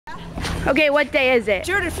Okay, what day is it?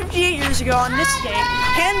 258 years ago on this day,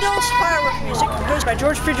 Handel's firework music, composed by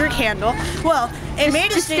George Friedrich Handel. Well, it made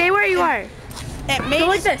its Just stay where you are. It made Go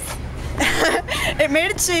like this. It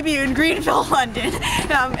made its debut in Greenville, London,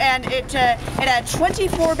 and it had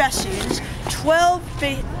 24 bassoons,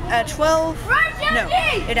 it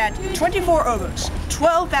had 24 oboes,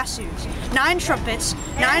 12 bassoons, 9 trumpets,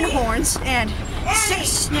 9 horns, and 6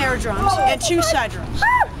 snare drums, and 2 side drums.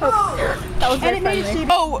 That was very friendly.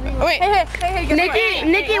 Oh, wait. Hey,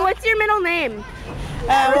 Nikki, what's your middle name?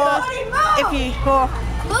 Well, if you, well,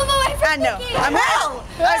 Move away from no, Nikki. I'm out.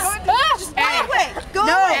 Go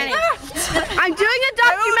away. I'm doing a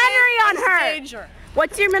documentary on her. Danger.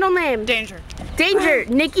 What's your middle name? Danger. Danger.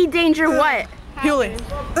 Nikki Danger what? Hewley.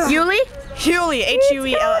 Yuli? Hewley.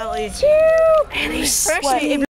 H-U-E-L-L-E. Annie.